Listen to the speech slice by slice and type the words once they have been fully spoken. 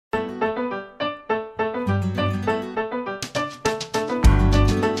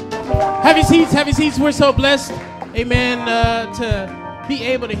Have your seats, have your seats. We're so blessed, amen, to be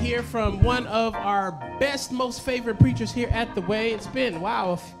able to hear from one of our best, most favorite preachers here at The Way. It's been,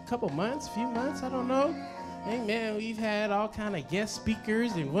 wow, a couple months, few months, I don't know. Amen. We've had all kind of guest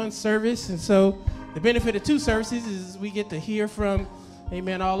speakers in one service, and so the benefit of two services is we get to hear from,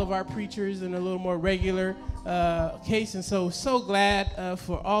 amen, all of our preachers in a little more regular case. And so glad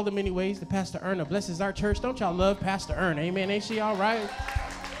for all the many ways that Pastor Erna blesses our church. Don't y'all love Pastor Erna? Amen. Ain't she all right?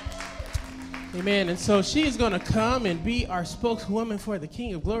 Amen. And so she is going to come and be our spokeswoman for the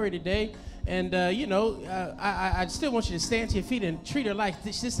King of Glory today. And, I still want you to stand to your feet and treat her like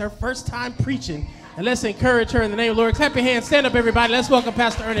this is her first time preaching. And let's encourage her in the name of the Lord. Clap your hands. Stand up, everybody. Let's welcome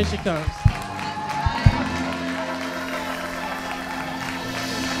Pastor Erna as she comes.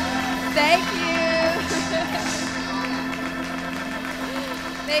 Thank you.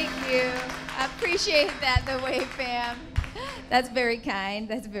 Thank you. I appreciate that, The Way fam. That's very kind.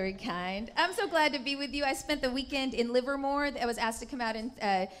 That's very kind. I'm so glad to be with you. I spent the weekend in Livermore. I was asked to come out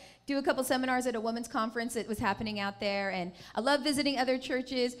and do a couple seminars at a women's conference that was happening out there. And I love visiting other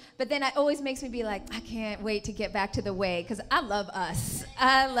churches, but then it always makes me be like, I can't wait to get back to The Way, because I love us.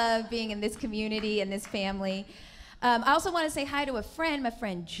 I love being in this community and this family. I also want to say hi to a friend. My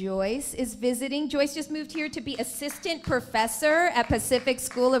friend Joyce is visiting. Joyce just moved here to be assistant professor at Pacific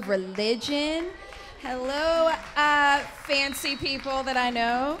School of Religion. Hello, fancy people that I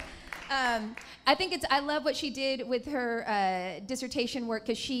know. I love what she did with her dissertation work,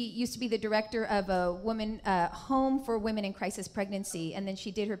 because she used to be the director of a home for women in crisis pregnancy, and then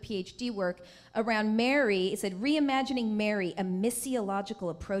she did her PhD work around Mary. It said, Reimagining Mary, a missiological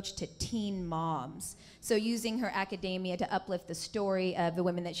approach to teen moms. So using her academia to uplift the story of the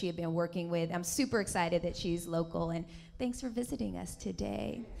women that she had been working with. I'm super excited that she's local, and thanks for visiting us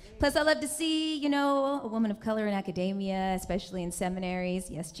today. Plus, I love to see, a woman of color in academia, especially in seminaries.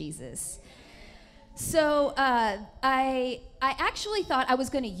 Yes, Jesus. So I actually thought I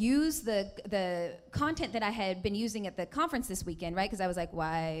was going to use the content that I had been using at the conference this weekend, right? Because I was like,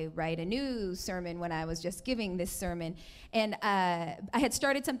 why write a new sermon when I was just giving this sermon? And I had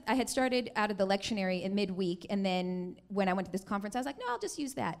started out of the lectionary in midweek, and then when I went to this conference, I was like, no, I'll just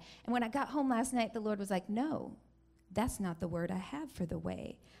use that. And when I got home last night, the Lord was like, no, that's not the word I have for The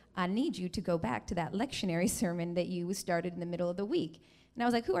Way. I need you to go back to that lectionary sermon that you started in the middle of the week. And I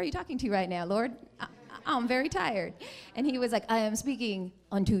was like, who are you talking to right now, Lord? I'm very tired. And he was like, I am speaking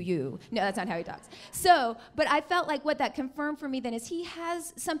unto you. No, that's not how he talks. So, but I felt like what that confirmed for me then is he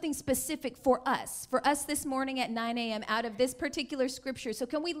has something specific for us this morning at 9 a.m. out of this particular scripture. So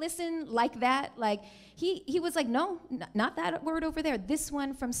can we listen like that? Like he was like, no, not that word over there. This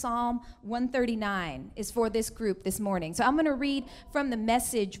one from Psalm 139 is for this group this morning. So I'm going to read from the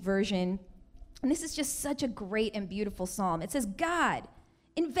Message version. And this is just such a great and beautiful psalm. It says, God,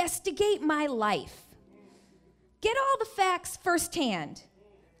 investigate my life. Get all the facts firsthand.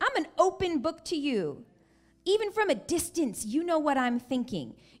 I'm an open book to you. Even from a distance, you know what I'm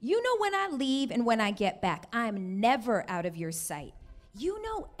thinking. You know when I leave and when I get back. I'm never out of your sight. You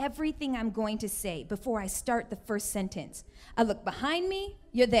know everything I'm going to say before I start the first sentence. I look behind me,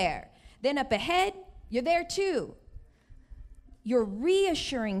 you're there. Then up ahead, you're there too. Your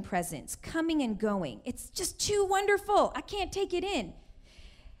reassuring presence, coming and going. It's just too wonderful. I can't take it in.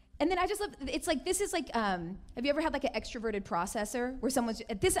 And then I just love, it's like, this is like, have you ever had like an extroverted processor where someone's,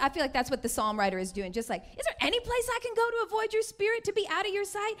 I feel like that's what the psalm writer is doing. Just like, is there any place I can go to avoid your spirit, to be out of your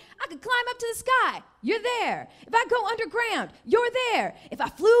sight? I could climb up to the sky. You're there. If I go underground, you're there. If I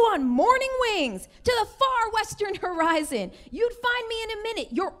flew on morning wings to the far western horizon, you'd find me in a minute.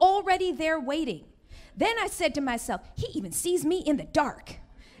 You're already there waiting. Then I said to myself, he even sees me in the dark.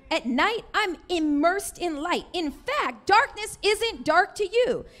 At night, I'm immersed in light. In fact, darkness isn't dark to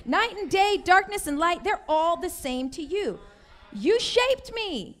you. Night and day, darkness and light, they're all the same to you. You shaped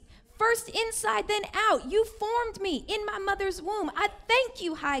me, first inside, then out. You formed me in my mother's womb. I thank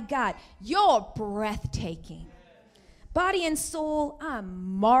you, high God. You're breathtaking. Body and soul,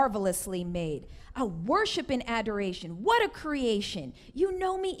 I'm marvelously made. I worship in adoration. What a creation. You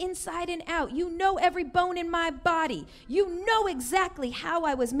know me inside and out. You know every bone in my body. You know exactly how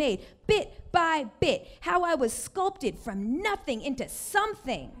I was made, bit by bit, how I was sculpted from nothing into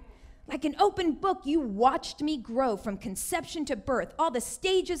something. Like an open book, you watched me grow from conception to birth. All the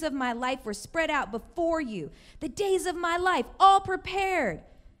stages of my life were spread out before you. The days of my life, all prepared.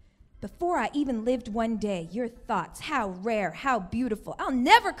 Before I even lived one day, your thoughts, how rare, how beautiful. I'll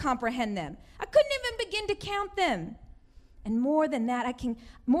never comprehend them. I couldn't even begin to count them. And more than I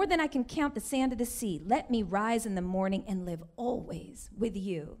can count the sand of the sea. Let me rise in the morning and live always with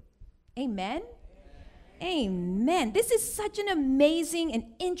you. Amen? Amen. This is such an amazing and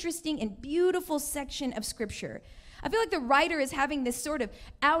interesting and beautiful section of Scripture. I feel like the writer is having this sort of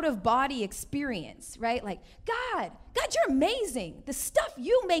out-of-body experience, right? Like, God, you're amazing. The stuff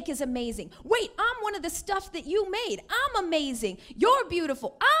you make is amazing. Wait, I'm one of the stuff that you made. I'm amazing. You're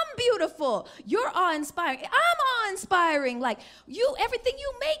beautiful. I'm beautiful. You're awe-inspiring. I'm awe-inspiring. Like, everything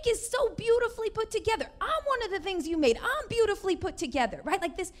you make is so beautifully put together. I'm one of the things you made. I'm beautifully put together, right?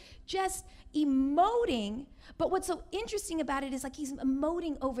 Like this just emoting. But what's so interesting about it is like he's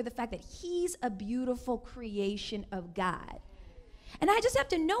emoting over the fact that he's a beautiful creation of God. And I just have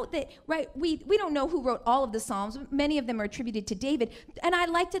to note that, right, we don't know who wrote all of the Psalms. Many of them are attributed to David. And I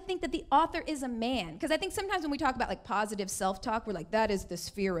like to think that the author is a man. Because I think sometimes when we talk about like positive self-talk, we're like, that is the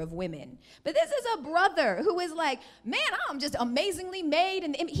sphere of women. But this is a brother who is like, man, I'm just amazingly made.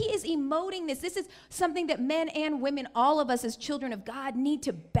 And he is emoting this. This is something that men and women, all of us as children of God, need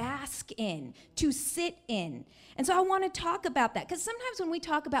to bask in, to sit in. And so I want to talk about that. Because sometimes when we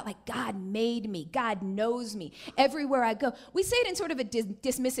talk about like, God made me, God knows me, everywhere I go, we say it in sort of a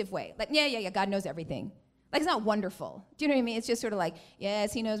dismissive way. Like, yeah, God knows everything. Like, it's not wonderful. Do you know what I mean? It's just sort of like,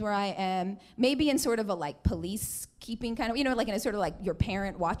 yes, he knows where I am. Maybe in sort of a like police keeping kind of, like in a sort of like your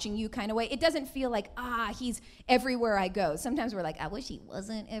parent watching you kind of way. It doesn't feel like, he's everywhere I go. Sometimes we're like, I wish he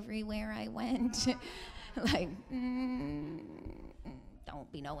wasn't everywhere I went. Like,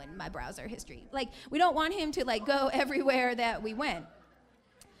 don't be knowing my browser history. Like, we don't want him to like go everywhere that we went.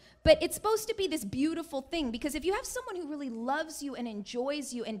 But it's supposed to be this beautiful thing, because if you have someone who really loves you and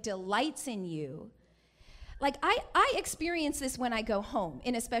enjoys you and delights in you, like I experience this when I go home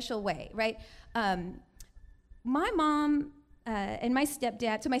in a special way, right? My mom and my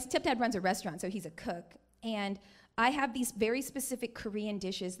stepdad, so my stepdad runs a restaurant, so he's a cook, and I have these very specific Korean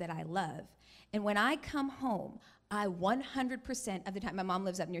dishes that I love. And when I come home, I 100% of the time, my mom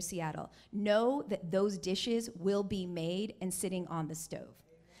lives up near Seattle, know that those dishes will be made and sitting on the stove.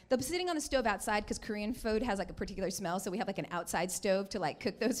 They'll be sitting on the stove outside because Korean food has like a particular smell, so we have like an outside stove to like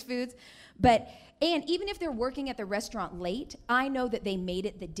cook those foods. And even if they're working at the restaurant late, I know that they made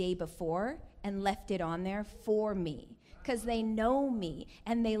it the day before and left it on there for me, because they know me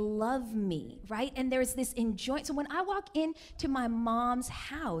and they love me, right? And there's this enjoyment. So when I walk into my mom's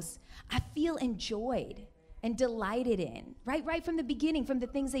house, I feel enjoyed and delighted in, right from the beginning, from the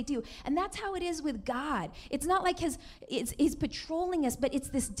things they do. And that's how it is with God. It's not like he's patrolling us, but it's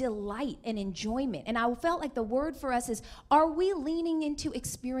this delight and enjoyment. And I felt like the word for us is, are we leaning into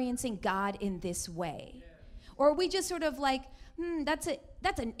experiencing God in this way? Or are we just sort of like, that's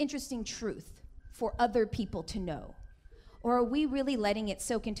an interesting truth for other people to know? Or are we really letting it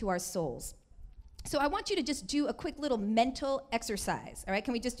soak into our souls? So I want you to just do a quick little mental exercise, all right?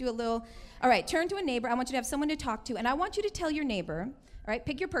 Can we just do a little, all right, turn to a neighbor. I want you to have someone to talk to, and I want you to tell your neighbor, all right,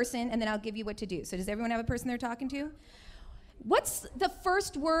 pick your person, and then I'll give you what to do. So does everyone have a person they're talking to? What's the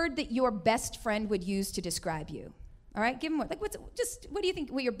first word that your best friend would use to describe you? All right, give them one. Like, what do you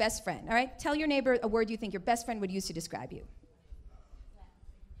think, your best friend, all right? Tell your neighbor a word you think your best friend would use to describe you.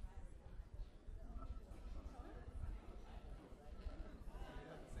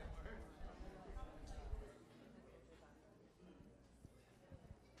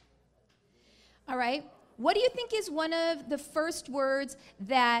 All right, what do you think is one of the first words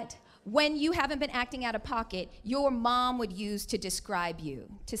that, when you haven't been acting out of pocket, your mom would use to describe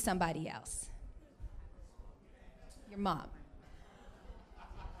you to somebody else? Your mom.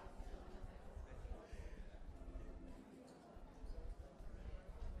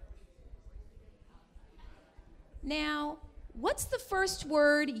 Now, what's the first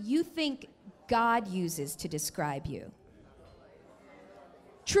word you think God uses to describe you?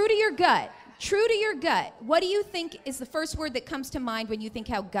 True to your gut. True to your gut. What do you think is the first word that comes to mind when you think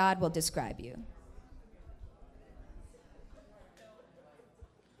how God will describe you?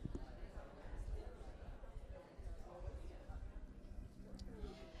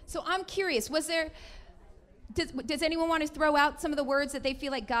 So I'm curious, does anyone want to throw out some of the words that they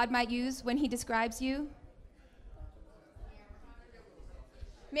feel like God might use when he describes you?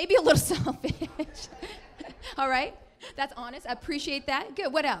 Maybe a little selfish. All right. That's honest. I appreciate that.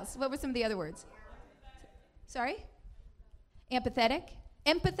 Good. What else? What were some of the other words? Sorry? Empathetic?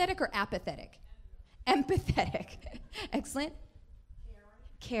 Empathetic or apathetic? Empathetic. Excellent.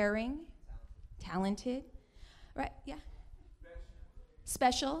 Caring. Talented. Right? Yeah.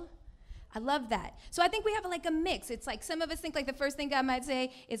 Special. I love that. So I think we have like a mix. It's like some of us think like the first thing God might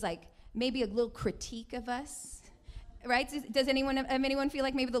say is like maybe a little critique of us. Right? Does anyone feel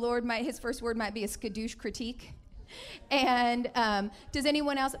like maybe the Lord his first word might be a skadoosh critique? And does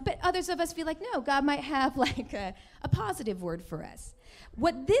anyone else, but others of us feel like, no, God might have like a positive word for us.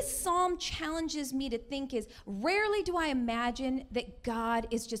 What this psalm challenges me to think is, rarely do I imagine that God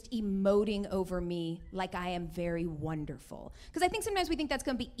is just emoting over me like I am very wonderful. Because I think sometimes we think that's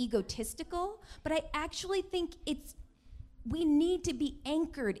going to be egotistical, but I actually think we need to be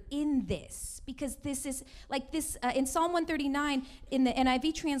anchored in this, because this is like this, in Psalm 139, in the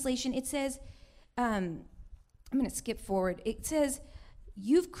NIV translation, it says, I'm going to skip forward. It says,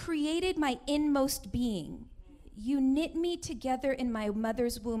 "You've created my inmost being. You knit me together in my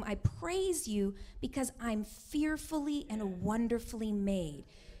mother's womb. I praise you because I'm fearfully and wonderfully made.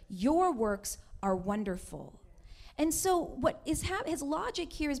 Your works are wonderful." And so what is his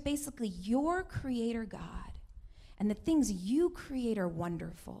logic here is basically, your creator God, and the things you create are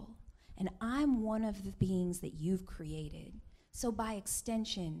wonderful, and I'm one of the beings that you've created. So by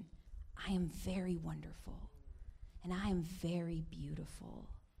extension, I am very wonderful, and I am very beautiful.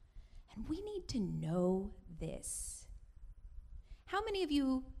 And we need to know this. How many of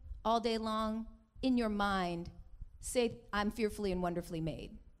you all day long in your mind say, "I'm fearfully and wonderfully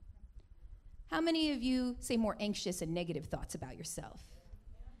made"? How many of you say more anxious and negative thoughts about yourself?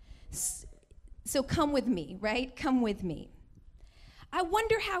 So come with me, right? Come with me. I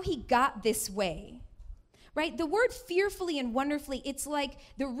wonder how he got this way, right? The word fearfully and wonderfully, it's like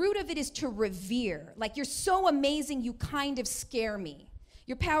the root of it is to revere. Like, you're so amazing, you kind of scare me.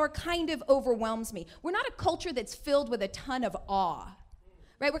 Your power kind of overwhelms me. We're not a culture that's filled with a ton of awe,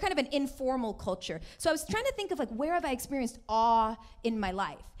 right? We're kind of an informal culture. So I was trying to think of, like, where have I experienced awe in my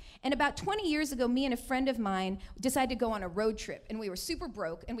life? And about 20 years ago, me and a friend of mine decided to go on a road trip, and we were super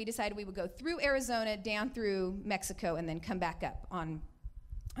broke, and we decided we would go through Arizona, down through Mexico, and then come back up on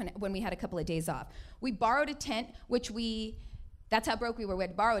when we had a couple of days off. We borrowed a tent, that's how broke we were. We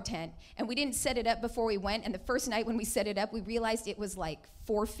had to borrow a tent, and we didn't set it up before we went, and the first night when we set it up, we realized it was like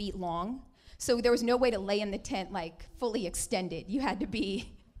 4 feet long. So there was no way to lay in the tent like fully extended. You had to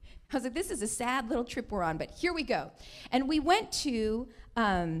be, I was like, this is a sad little trip we're on, but here we go. And we went to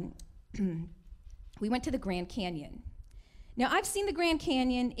the Grand Canyon. Now, I've seen the Grand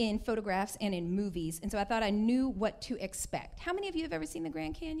Canyon in photographs and in movies, and so I thought I knew what to expect. How many of you have ever seen the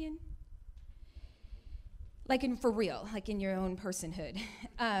Grand Canyon? Like, for real, like in your own personhood.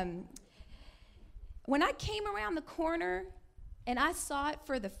 When I came around the corner and I saw it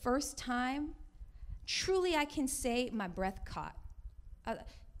for the first time, truly I can say my breath caught.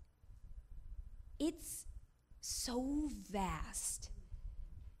 It's so vast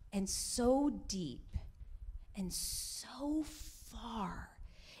and so deep and so far.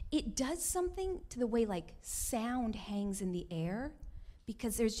 It does something to the way, like, sound hangs in the air,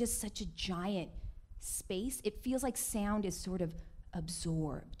 because there's just such a giant space. It feels like sound is sort of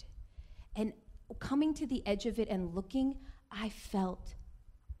absorbed. And coming to the edge of it and looking, I felt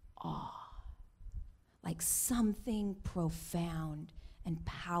awe, like something profound and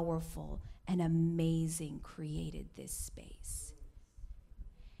powerful and amazing created this space.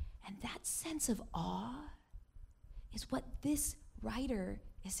 And that sense of awe is what this writer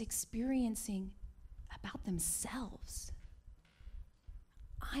is experiencing about themselves.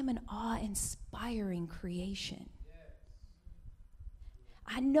 I'm an awe-inspiring creation.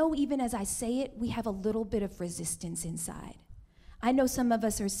 I know even as I say it, we have a little bit of resistance inside. I know some of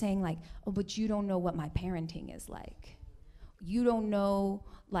us are saying, like, "Oh, but you don't know what my parenting is like. You don't know,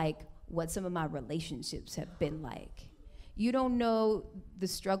 like, what some of my relationships have been like. You don't know the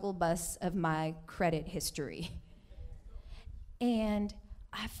struggle bus of my credit history." And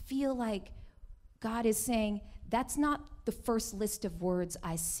I feel like God is saying, that's not the first list of words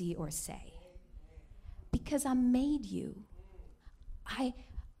I see or say, because I made you.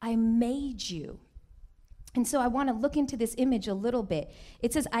 I made you. And so I want to look into this image a little bit.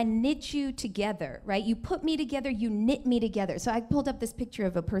 It says, "I knit you together," right? You put me together, you knit me together. So I pulled up this picture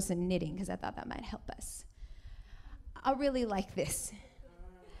of a person knitting because I thought that might help us. I really like this.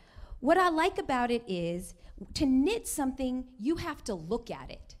 What I like about it is, to knit something, you have to look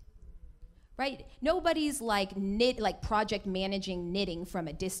at it, right? Nobody's like project managing knitting from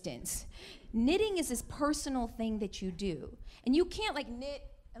a distance. Knitting is this personal thing that you do. And you can't like knit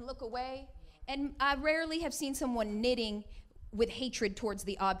and look away. And I rarely have seen someone knitting with hatred towards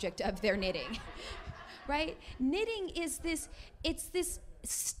the object of their knitting, right? Knitting is this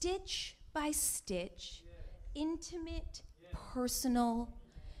stitch by stitch, intimate, personal.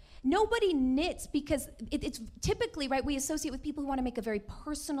 Nobody knits because it's typically, right, we associate with people who want to make a very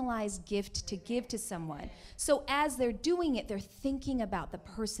personalized gift to give to someone. So as they're doing it, they're thinking about the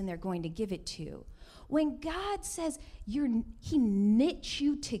person they're going to give it to. When God says he knit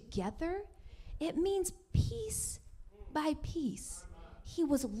you together, it means piece by piece. he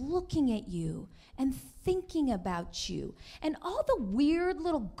was looking at you and thinking about you. And all the weird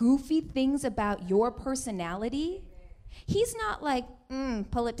little goofy things about your personality, he's not like,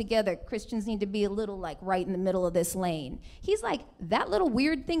 pull it together. Christians need to be a little like right in the middle of this lane. He's like, that little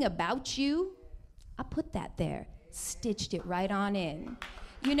weird thing about you, I put that there, stitched it right on in.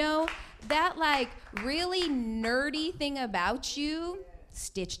 You know, that like really nerdy thing about you,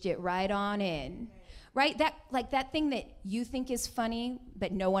 stitched it right on in. Right? That thing that you think is funny,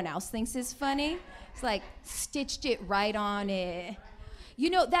 but no one else thinks is funny, it's like stitched it right on in. You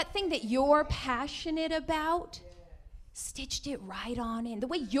know, that thing that you're passionate about, stitched it right on in. The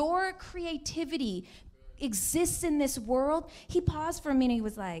way your creativity exists in this world, he paused for a minute, he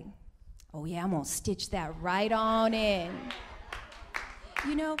was like, oh yeah, I'm gonna stitch that right on in.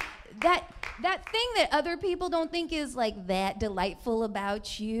 You know, that thing that other people don't think is like that delightful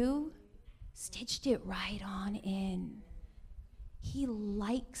about you, stitched it right on in. He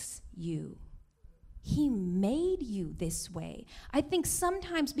likes you. He made you this way. I think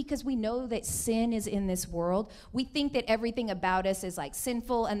sometimes because we know that sin is in this world, we think that everything about us is like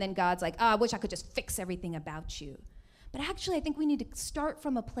sinful, and then God's like, I wish I could just fix everything about you. But actually, I think we need to start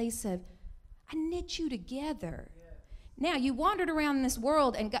from a place of, I knit you together. Now, you wandered around this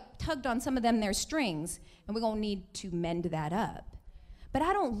world and got tugged on some of them their strings, and we're gonna need to mend that up. But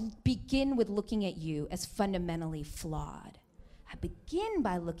I don't begin with looking at you as fundamentally flawed. I begin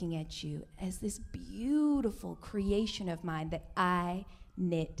by looking at you as this beautiful creation of mine that I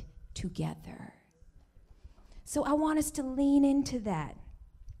knit together. So I want us to lean into that.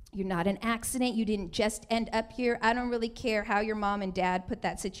 You're not an accident. You didn't just end up here. I don't really care how your mom and dad put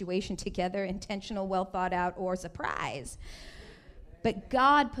that situation together, intentional, well thought out, or surprise. But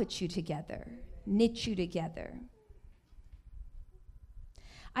God put you together, knit you together.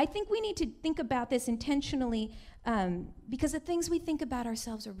 I think we need to think about this intentionally because the things we think about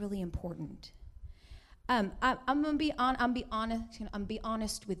ourselves are really important. I'm gonna be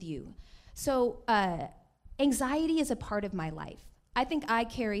honest with you. So anxiety is a part of my life. I think I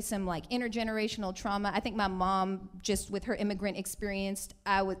carry some like intergenerational trauma. I think my mom, just with her immigrant experience,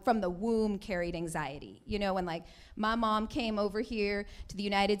 from the womb carried anxiety. You know, when like my mom came over here to the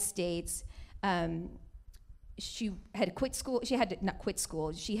United States, she had quit school. She had to not quit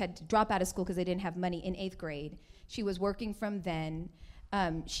school. She had to drop out of school because they didn't have money in 8th grade. She was working from then.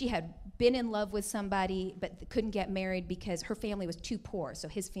 She had been in love with somebody but couldn't get married because her family was too poor, so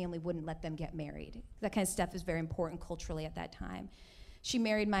his family wouldn't let them get married. That kind of stuff is very important culturally at that time. She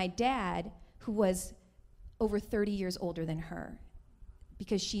married my dad, who was over 30 years older than her,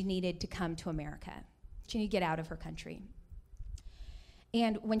 because she needed to come to America. She needed to get out of her country.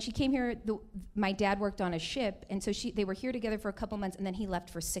 And when she came here, my dad worked on a ship, and so they were here together for a couple months, and then he left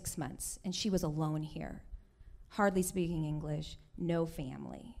for 6 months, and she was alone here, hardly speaking English, no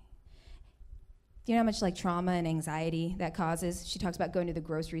family. Do you know how much like trauma and anxiety that causes? She talks about going to the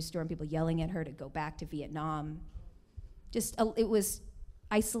grocery store and people yelling at her to go back to Vietnam. It was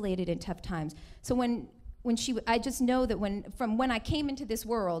isolated in tough times. So I just know that from when I came into this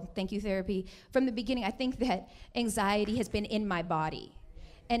world, thank you therapy, from the beginning, I think that anxiety has been in my body.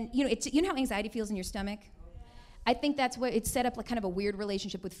 And you know how anxiety feels in your stomach? I think that's what it set up like kind of a weird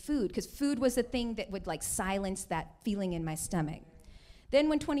relationship with food, because food was the thing that would like silence that feeling in my stomach. Then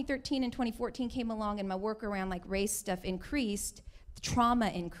when 2013 and 2014 came along and my work around like race stuff increased, the trauma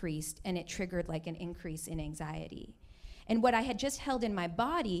increased, and it triggered like an increase in anxiety. And what I had just held in my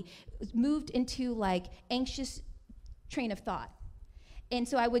body moved into like anxious train of thought. And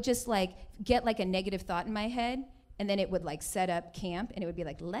so I would just like get like a negative thought in my head, and then it would like set up camp, and it would be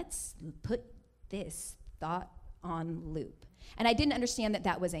like, let's put this thought on loop. And I didn't understand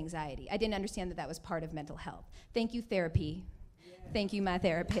that was anxiety. I didn't understand that was part of mental health. Thank you, therapy. Yeah. Thank you, my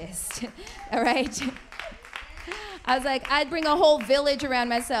therapist. All right? I was like, I'd bring a whole village around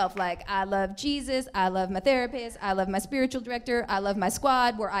myself. Like, I love Jesus, I love my therapist, I love my spiritual director, I love my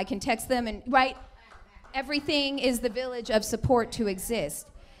squad where I can text them, and right? Everything is the village of support to exist.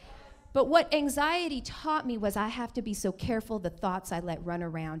 But what anxiety taught me was I have to be so careful the thoughts I let run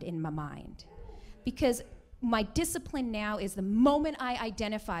around in my mind. Because my discipline now is the moment I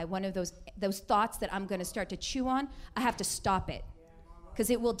identify one of those thoughts that I'm gonna start to chew on, I have to stop it, because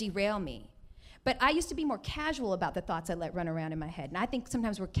it will derail me. But I used to be more casual about the thoughts I let run around in my head. And I think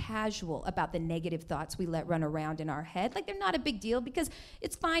sometimes we're casual about the negative thoughts we let run around in our head. Like they're not a big deal, because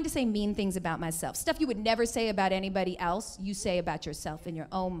it's fine to say mean things about myself. Stuff you would never say about anybody else, you say about yourself in your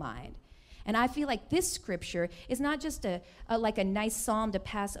own mind. And I feel like this scripture is not just like a nice psalm to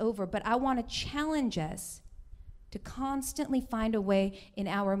pass over, but I want to challenge us to constantly find a way in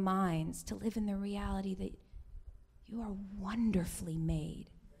our minds to live in the reality that You are wonderfully made,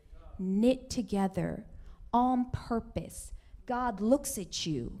 knit together on purpose. God looks at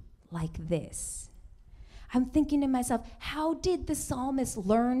you like this. I'm thinking to myself, how did the psalmist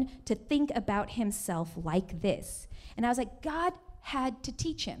learn to think about himself like this? And I was like, God had to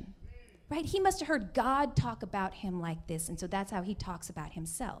teach him, right? He must have heard God talk about him like this, and so that's how he talks about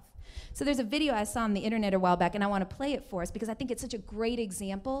himself. So there's a video I saw on the internet a while back, and I want to play it for us because I think it's such a great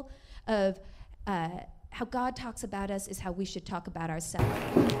example of how God talks about us is how we should talk about ourselves.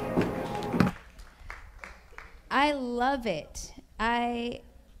 I love it. I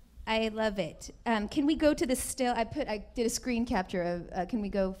love it. Can we go to the still? I did a screen capture of, can we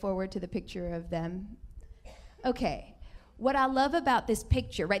go forward to the picture of them? Okay. What I love about this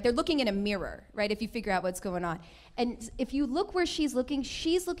picture, right, they're looking in a mirror, right, if you figure out what's going on. And if you look where she's looking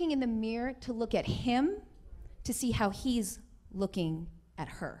in the mirror to look at him, to see how he's looking at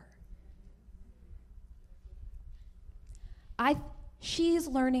her. She's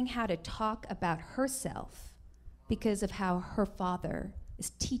learning how to talk about herself because of how her father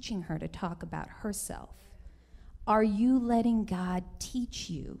is teaching her to talk about herself. Are you letting God teach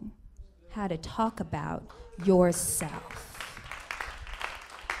you how to talk about yourself?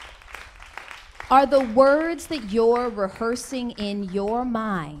 Are the words that you're rehearsing in your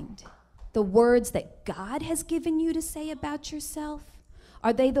mind the words that God has given you to say about yourself?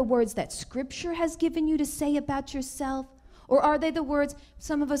 Are they the words that Scripture has given you to say about yourself? Or are they the words,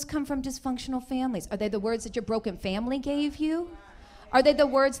 some of us come from dysfunctional families. Are they the words that your broken family gave you? Are they the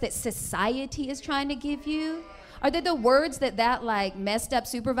words that society is trying to give you? Are they the words that like messed up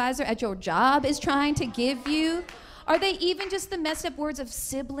supervisor at your job is trying to give you? Are they even just the messed up words of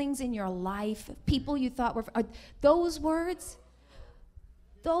siblings in your life, people you thought were, are those words?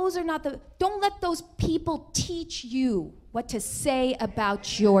 Those are not don't let those people teach you what to say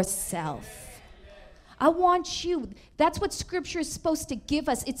about yourself. I want you, that's what Scripture is supposed to give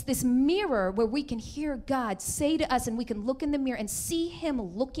us. It's this mirror where we can hear God say to us and we can look in the mirror and see him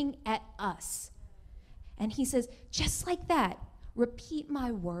looking at us. And he says, just like that, repeat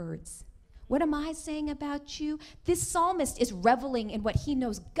my words. What am I saying about you? This psalmist is reveling in what he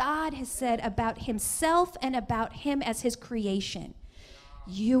knows God has said about himself and about him as his creation.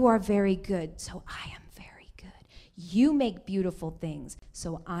 You are very good, so I am very good. You make beautiful things,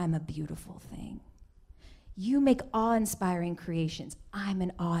 so I'm a beautiful thing. You make awe-inspiring creations. I'm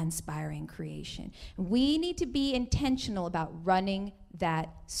an awe-inspiring creation. We need to be intentional about running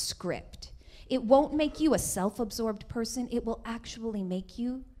that script. It won't make you a self-absorbed person. It will actually make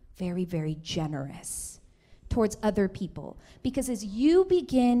you very, very generous towards other people. Because as you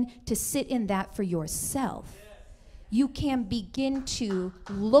begin to sit in that for yourself, you can begin to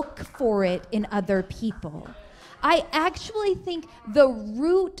look for it in other people. I actually think the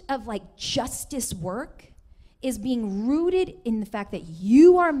root of like justice work is being rooted in the fact that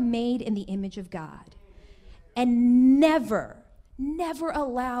you are made in the image of God and never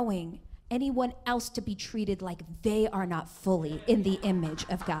allowing anyone else to be treated like they are not fully in the image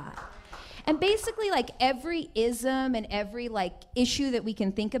of God. And basically like every ism and every like issue that we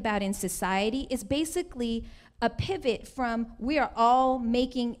can think about in society is basically a pivot from we are all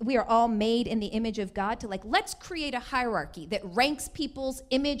made in the image of God to like, let's create a hierarchy that ranks people's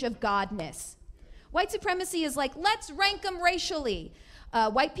image of Godness. White supremacy is like, let's rank them racially.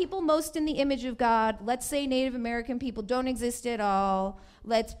 White people most in the image of God. Let's say Native American people don't exist at all.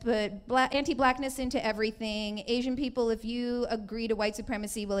 Let's put anti-blackness into everything. Asian people, if you agree to white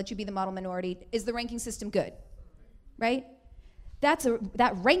supremacy, we'll let you be the model minority. Is the ranking system good? Right?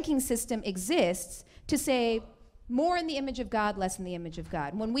 That ranking system exists to say more in the image of God, less in the image of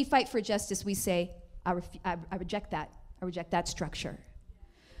God. When we fight for justice, we say, I reject that. I reject that structure.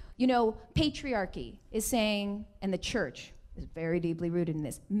 You know, patriarchy is saying, and the church is very deeply rooted in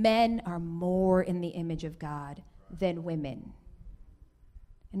this, men are more in the image of God than women.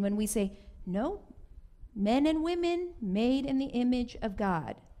 And when we say, no, men and women made in the image of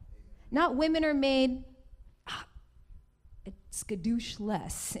God. Not women are made a skadoosh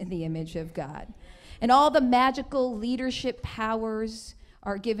less in the image of God. And all the magical leadership powers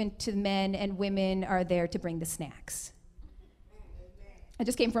are given to men, and women are there to bring the snacks. I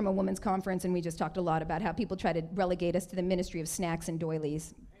just came from a women's conference, and we just talked a lot about how people try to relegate us to the ministry of snacks and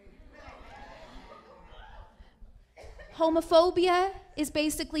doilies. Homophobia is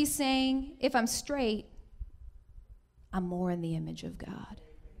basically saying, if I'm straight, I'm more in the image of God.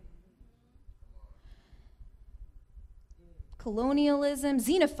 Colonialism,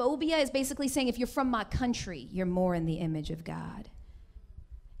 xenophobia is basically saying, if you're from my country, you're more in the image of God.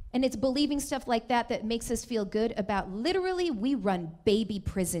 And it's believing stuff like that that makes us feel good about, literally, we run baby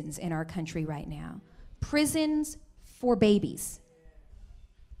prisons in our country right now. Prisons for babies.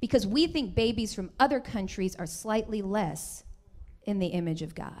 Because we think babies from other countries are slightly less in the image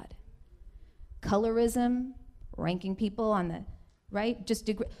of God. Colorism, ranking people on the, right?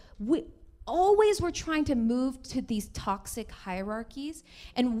 We always were trying to move to these toxic hierarchies,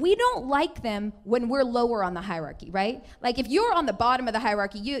 and we don't like them when we're lower on the hierarchy, right? Like if you're on the bottom of the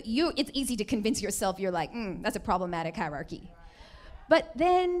hierarchy, it's easy to convince yourself you're like, that's a problematic hierarchy. But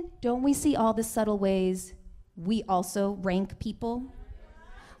then don't we see all the subtle ways we also rank people?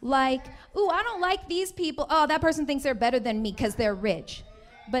 Like, ooh, I don't like these people. Oh, that person thinks they're better than me because they're rich.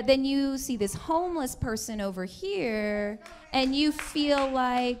 But then you see this homeless person over here, and you feel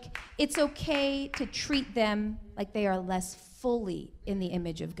like it's okay to treat them like they are less fully in the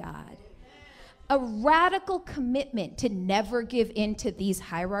image of God. A radical commitment to never give in to these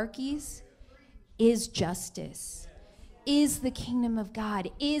hierarchies is justice, is the kingdom of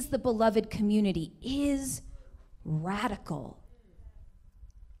God, is the beloved community, is radical.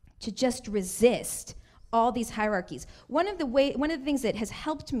 To just resist all these hierarchies. One of the things that has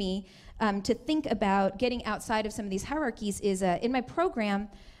helped me to think about getting outside of some of these hierarchies is in my program,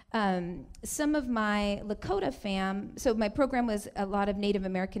 some of my Lakota fam, so my program was a lot of Native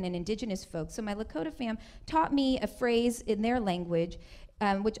American and indigenous folks, so my Lakota fam taught me a phrase in their language,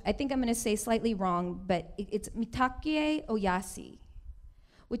 which I think I'm gonna say slightly wrong, but it's mitakie oyasi,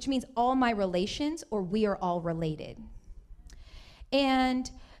 which means all my relations, or we are all related. And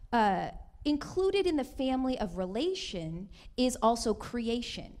included in the family of relation is also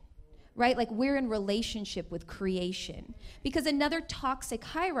creation, right? Like we're in relationship with creation. Because another toxic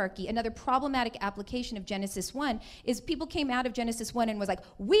hierarchy, another problematic application of Genesis 1 is people came out of Genesis 1 and was like,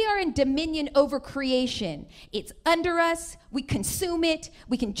 we are in dominion over creation. It's under us, we consume it,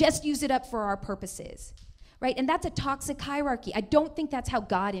 we can just use it up for our purposes. Right? And that's a toxic hierarchy. I don't think that's how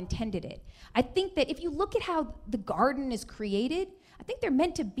God intended it. I think that if you look at how the garden is created, I think they're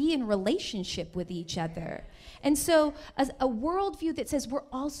meant to be in relationship with each other. And so as a worldview that says we're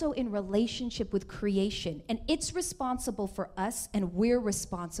also in relationship with creation, and it's responsible for us and we're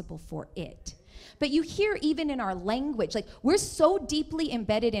responsible for it. But you hear even in our language, like we're so deeply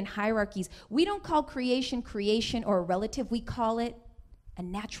embedded in hierarchies, we don't call creation creation or a relative, we call it a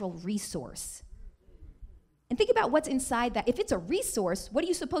natural resource. And think about what's inside that. If it's a resource, what are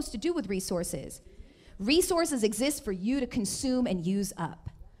you supposed to do with resources? Resources exist for you to consume and use up.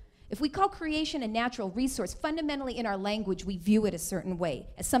 If we call creation a natural resource, fundamentally in our language, we view it a certain way,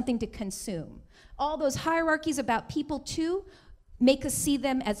 as something to consume. All those hierarchies about people too make us see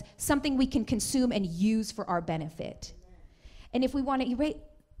them as something we can consume and use for our benefit. And if we want to erase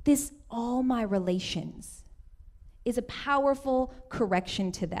this, all my relations is a powerful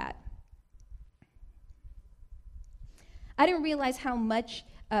correction to that. I didn't realize how much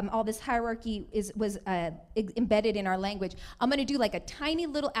all this hierarchy was embedded in our language. I'm gonna do like a tiny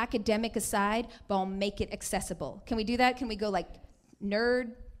little academic aside, but I'll make it accessible. Can we do that? Can we go like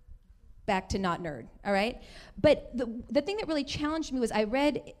nerd back to not nerd, all right? But the thing that really challenged me was I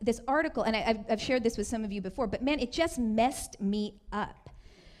read this article, and I've shared this with some of you before, but man, it just messed me up.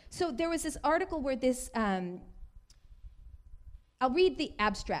 So there was this article where this, I'll read the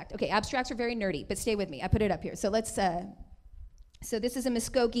abstract. Okay, abstracts are very nerdy, but stay with me. I put it up here. So let's, so this is a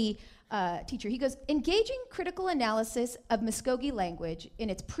Muskogee teacher. He goes, engaging critical analysis of Muskogee language in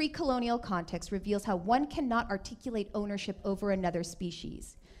its pre-colonial context reveals how one cannot articulate ownership over another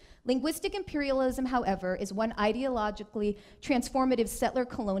species. Linguistic imperialism, however, is one ideologically transformative settler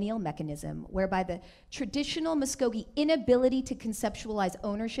colonial mechanism whereby the traditional Muskogee inability to conceptualize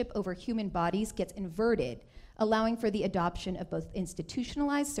ownership over human bodies gets inverted, allowing for the adoption of both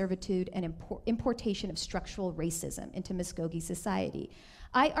institutionalized servitude and importation of structural racism into Muskogee society.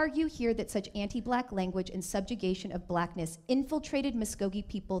 I argue here that such anti-Black language and subjugation of Blackness infiltrated Muskogee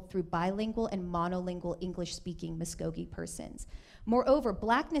people through bilingual and monolingual English-speaking Muskogee persons. Moreover,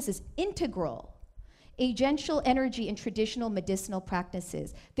 Blackness is integral, agential energy in traditional medicinal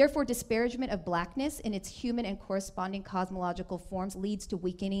practices. Therefore, disparagement of Blackness in its human and corresponding cosmological forms leads to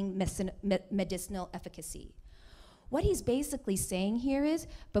weakening medicinal efficacy. What he's basically saying here is,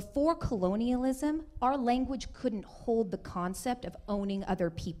 before colonialism, our language couldn't hold the concept of owning other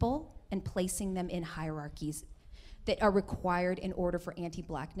people and placing them in hierarchies that are required in order for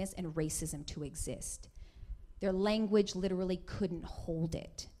anti-Blackness and racism to exist. Their language literally couldn't hold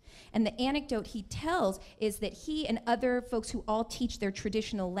it. And the anecdote he tells is that he and other folks who all teach their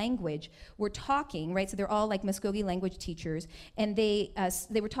traditional language were talking, right? So they're all like Muskogee language teachers, and they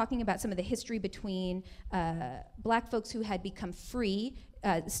were talking about some of the history between Black folks who had become free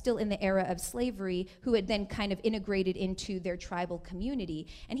still in the era of slavery, who had then kind of integrated into their tribal community.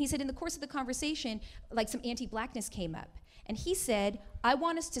 And he said in the course of the conversation, like some anti-blackness came up. And he said, I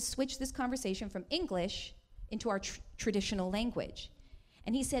want us to switch this conversation from English into our traditional language.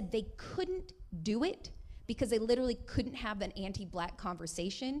 And he said they couldn't do it because they literally couldn't have an anti-black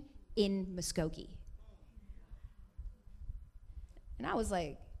conversation in Muskogee. And I was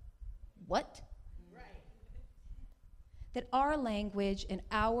like, what? That our language and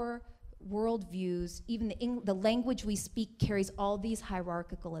our worldviews, even the language we speak, carries all these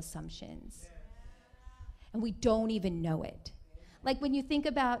hierarchical assumptions. And we don't even know it. Like when you think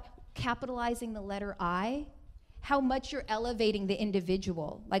about capitalizing the letter I, how much you're elevating the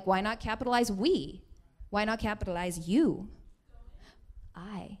individual. Like, why not capitalize we? Why not capitalize you?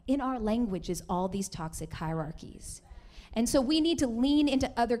 I. In our language is all these toxic hierarchies. And so we need to lean into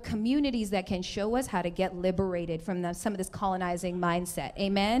other communities that can show us how to get liberated from some of this colonizing mindset.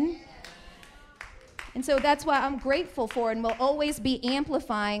 Amen? And so that's why I'm grateful for and will always be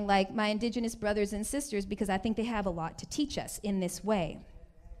amplifying like my Indigenous brothers and sisters, because I think they have a lot to teach us in this way.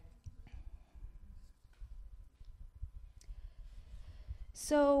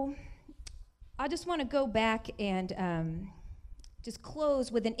 So I just want to go back and just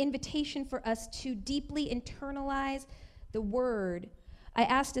close with an invitation for us to deeply internalize the word. I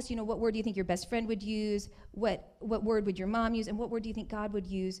asked us, what word do you think your best friend would use? What word would your mom use? And what word do you think God would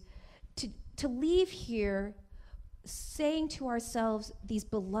use? To leave here saying to ourselves these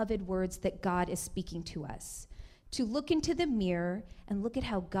beloved words that God is speaking to us. To look into the mirror and look at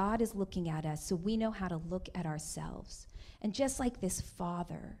how God is looking at us so we know how to look at ourselves. And just like this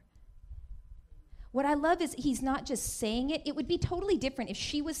Father, what I love is he's not just saying it. It would be totally different if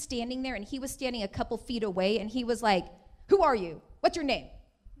she was standing there and he was standing a couple feet away and he was like, who are you? What's your name?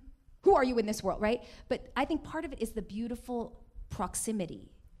 Who are you in this world, right? But I think part of it is the beautiful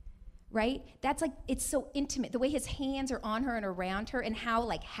proximity, right? That's like, it's so intimate. The way his hands are on her and around her and how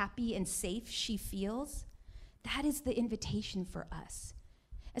like happy and safe she feels. That is the invitation for us.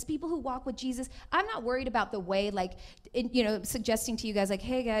 As people who walk with Jesus, I'm not worried about the way, like, suggesting to you guys, like,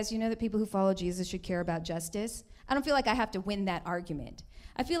 hey guys, you know that people who follow Jesus should care about justice? I don't feel like I have to win that argument.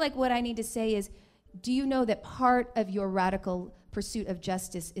 I feel like what I need to say is, do you know that part of your radical pursuit of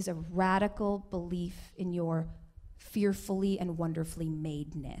justice is a radical belief in your fearfully and wonderfully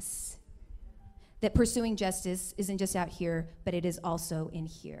madeness? That pursuing justice isn't just out here, but it is also in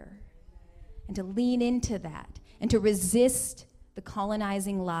here. And to lean into that and to resist the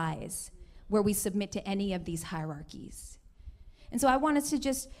colonizing lies where we submit to any of these hierarchies. And so I want us to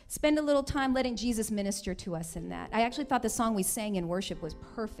just spend a little time letting Jesus minister to us in that. I actually thought the song we sang in worship was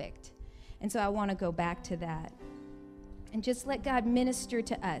perfect. And so I want to go back to that and just let God minister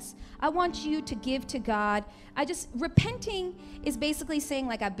to us. I want you to give to God. Repenting is basically saying,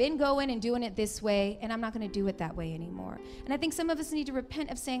 like, I've been going and doing it this way, and I'm not going to do it that way anymore. And I think some of us need to repent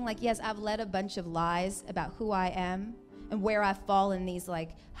of saying, like, yes, I've led a bunch of lies about who I am and where I fall in these,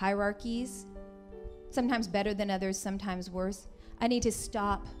 like, hierarchies, sometimes better than others, sometimes worse. I need to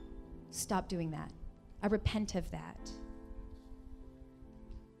stop doing that. I repent of that.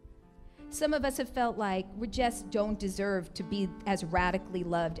 Some of us have felt like we just don't deserve to be as radically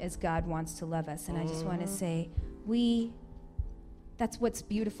loved as God wants to love us. And I just want to say, that's what's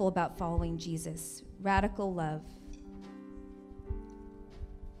beautiful about following Jesus, radical love.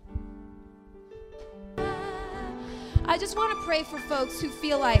 I just want to pray for folks who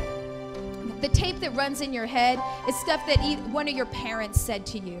feel like the tape that runs in your head is stuff that one of your parents said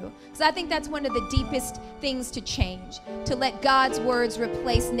to you. Because I think that's one of the deepest things to change, to let God's words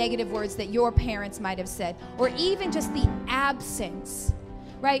replace negative words that your parents might have said, or even just the absence,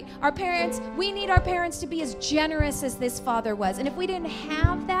 right? Our parents, we need our parents to be as generous as this father was. And if we didn't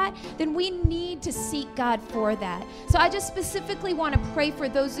have that, then we need to seek God for that. So I just specifically want to pray for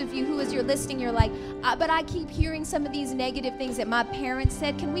those of you who, as you're listening, you're like, but I keep hearing some of these negative things that my parents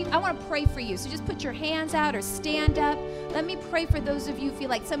said. I want to pray for you. So just put your hands out or stand up. Let me pray for those of you who feel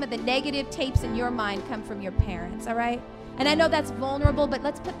like some of the negative tapes in your mind come from your parents, all right? And I know that's vulnerable, but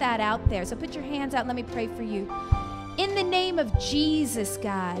let's put that out there. So put your hands out and let me pray for you. In the name of Jesus,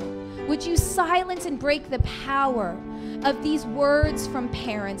 God, would you silence and break the power of these words from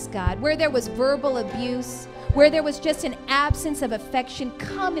parents, God, where there was verbal abuse, where there was just an absence of affection.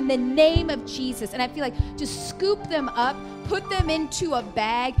 Come in the name of Jesus. And I feel like just scoop them up, put them into a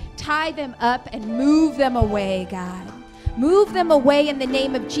bag, tie them up, and move them away, God. Move them away in the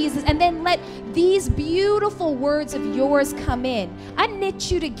name of Jesus. And then let these beautiful words of yours come in. I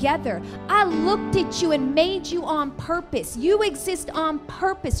knit you together. I looked at you and made you on purpose. You exist on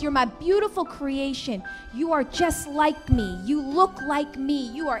purpose. You're my beautiful creation. You are just like me. You look like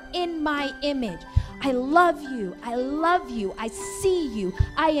me. You are in my image. I love you. I love you. I see you.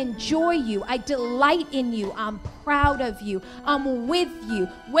 I enjoy you. I delight in you. I'm proud of you. I'm with you.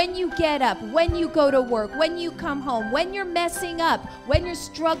 When you get up, when you go to work, when you come home, when you're messing up, when you're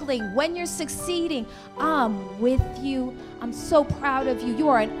struggling, when you're succeeding, I'm with you. I'm so proud of you. You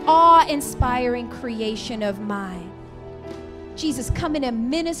are an awe-inspiring creation of mine. Jesus, come in and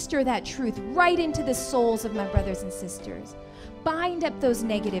minister that truth right into the souls of my brothers and sisters. Bind up those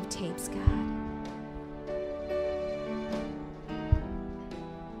negative tapes, God.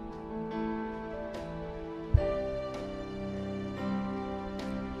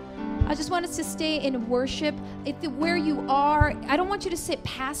 I just want us to stay in worship. Where you are, I don't want you to sit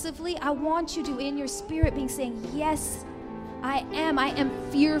passively. I want you to, in your spirit, being saying, yes, I am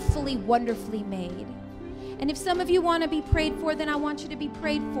fearfully, wonderfully made. And if some of you want to be prayed for, then I want you to be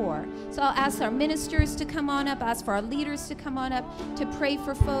prayed for. So I'll ask our ministers to come on up, ask for our leaders to come on up to pray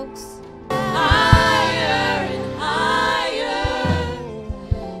for folks. Higher and higher.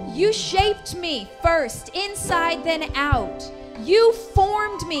 You shaped me first, inside then out. You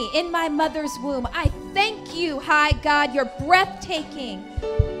formed me in my mother's womb. I thank you, high God, you're breathtaking.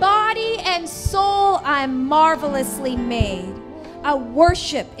 Body and soul, I'm marvelously made. I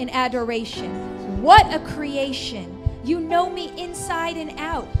worship in adoration. What a creation. You know me inside and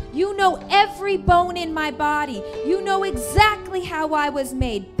out. You know every bone in my body. You know exactly how I was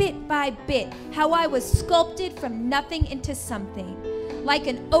made, bit by bit, how I was sculpted from nothing into something. Like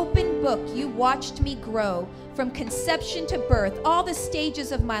an open book, you watched me grow. From conception to birth, all the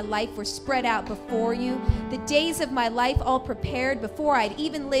stages of my life were spread out before you. The days of my life all prepared before I'd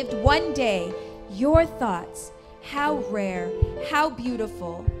even lived one day. Your thoughts, how rare, how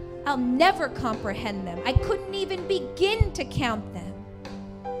beautiful. I'll never comprehend them. I couldn't even begin to count them.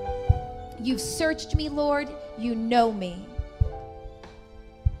 You've searched me, Lord. You know me.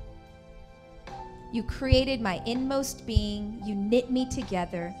 You created my inmost being. You knit me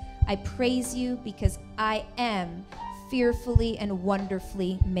together. I praise you because I am fearfully and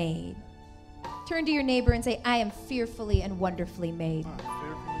wonderfully made. Turn to your neighbor and say, I am fearfully and wonderfully made.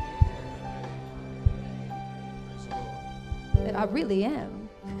 I really am.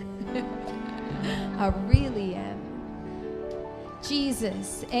 I really am.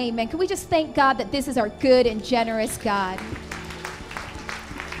 Jesus, amen. Can we just thank God that this is our good and generous God?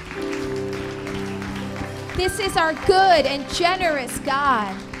 This is our good and generous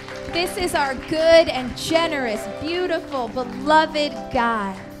God. This is our good and generous, beautiful, beloved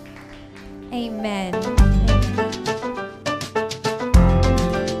God. Amen.